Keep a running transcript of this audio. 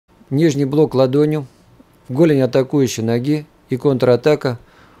нижний блок ладонью, в голень атакующей ноги и контратака,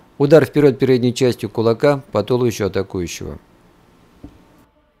 удар вперед передней частью кулака по туловищу атакующего.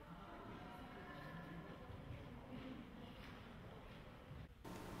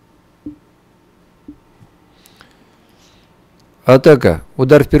 Атака.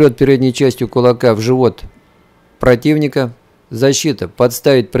 Удар вперед передней частью кулака в живот противника. Защита.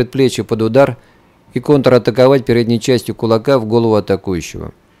 Подставить предплечье под удар и контратаковать передней частью кулака в голову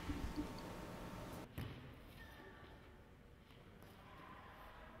атакующего.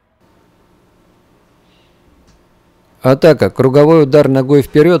 Атака. Круговой удар ногой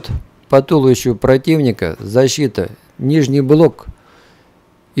вперед по туловищу противника. Защита. Нижний блок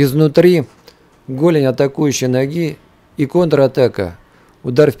изнутри, голень атакующей ноги и контратака.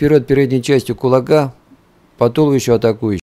 Удар вперед передней частью кулака по туловищу атакующего.